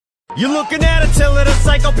You're looking at a tiller, the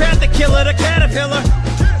psychopath, the killer, the caterpillar.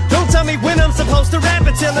 Don't tell me when I'm supposed to rap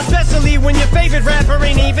until, especially when your favorite rapper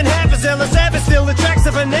ain't even half as ill as ever. Still attracts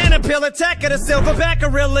a banana peel, attack of the silverback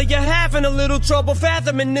gorilla. You're having a little trouble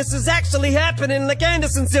fathoming this is actually happening, like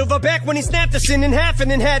Anderson Silverback when he snapped the shit in half and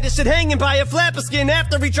then had this shit hanging by a flap of skin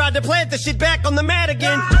after he tried to plant the shit back on the mat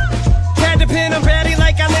again. Had to pin on batty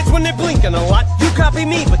like eyelids when they're blinking a lot. You copy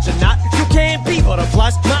me, but you're not. You can't be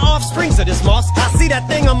butterflies. My offsprings are this moss. I see that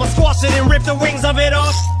thing, I'ma squash it and rip the wings of it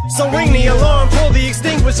off. So ring the alarm, pull the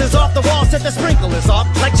extinguishers off the wall, set the sprinklers off.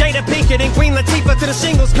 Like Jada Pinkett and Queen Latifah till the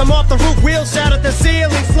shingles come off the roof. Wheels shout at the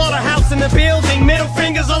ceiling, slaughterhouse in the building, middle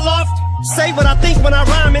fingers aloft. Say what I think when I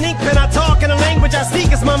rhyme in ink pen. I talk in a language I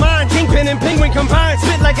speak, it's my mind. Kingpin and penguin combined,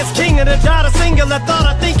 spit like it's king of the dot. A singular thought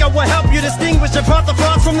I think I will help you distinguish apart the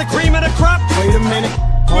frost from the cream of the crop. Wait a minute,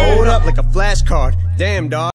 hold up like a flashcard. Damn, dog.